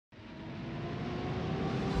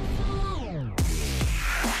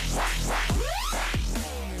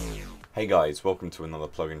Hey guys, welcome to another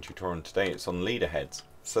plugin tutorial, and today it's on Leaderheads.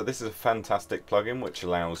 So this is a fantastic plugin which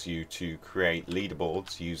allows you to create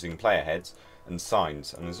leaderboards using player heads and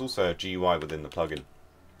signs, and there's also a GUI within the plugin.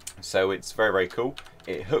 So it's very cool.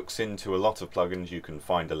 It hooks into a lot of plugins. You can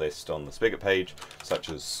find a list on the Spigot page, such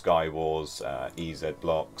as Sky Wars, EZ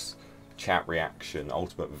Blocks, Chat Reaction,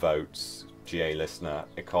 Ultimate Votes, GA Listener,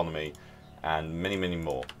 Economy, and many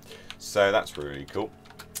more. So that's really cool.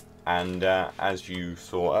 And as you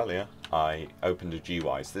saw earlier, I opened a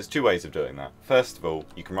GUI. So there's two ways of doing that. First of all,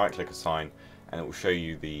 you can right click a sign and it will show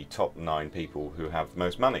you the top 9 people who have the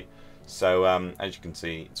most money. So as you can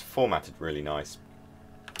see, it's formatted really nice.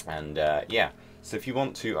 And yeah, so if you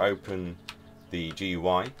want to open the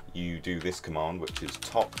GUI, you do this command, which is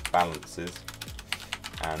top balances,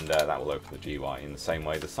 and that will open the GUI in the same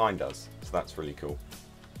way the sign does. So that's really cool.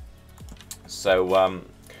 So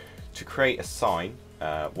to create a sign,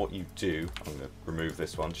 what you do, I'm going to remove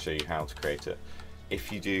this one to show you how to create it.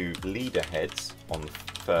 If you do leader heads on the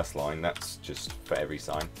first line, that's just for every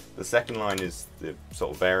sign. The second line is the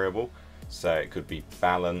sort of variable, so it could be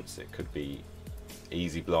balance, it could be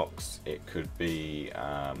easy blocks, it could be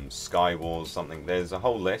Sky Wars, something. There's a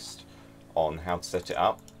whole list on how to set it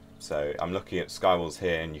up. So I'm looking at Sky Wars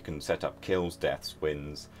here, and you can set up kills, deaths,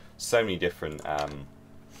 wins, so many different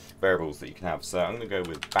variables that you can have. So I'm going to go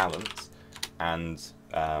with balance. And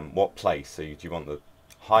what place, so do you want the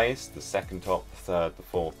highest, the second top, the third, the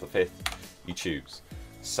fourth, the fifth, you choose.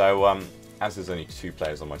 So as there's only 2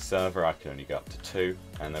 players on my server, I can only go up to 2,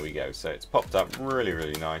 and there we go. So it's popped up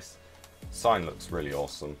really nice. Sign looks really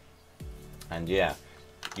awesome. And yeah,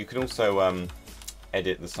 you can also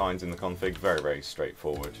edit the signs in the config, very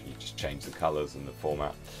straightforward. You just change the colors and the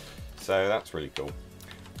format. So that's really cool.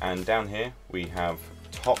 And down here we have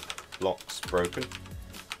top blocks broken,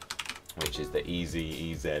 which is the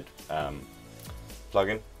Easy EZ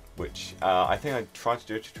plugin, which I think I tried to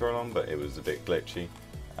do a tutorial on, but it was a bit glitchy.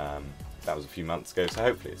 That was a few months ago, so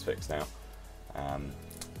hopefully it's fixed now.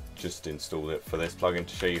 Just installed it for this plugin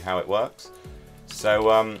to show you how it works.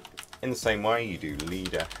 So in the same way, you do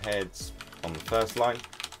leader heads on the first line,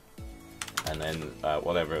 and then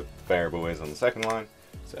whatever variable is on the second line.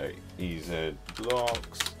 So EZ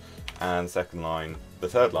blocks, and second line, the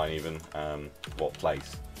third line even, what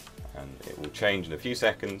place. And it will change in a few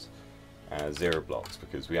seconds, 0 blocks,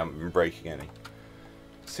 because we haven't been breaking any.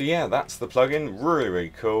 So yeah, that's the plugin. Really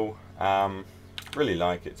cool. Really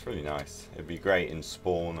like it. It's really nice. It'd be great in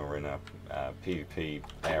spawn or in a PvP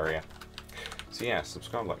area. So yeah,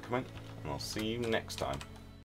 subscribe, like, comment, and I'll see you next time.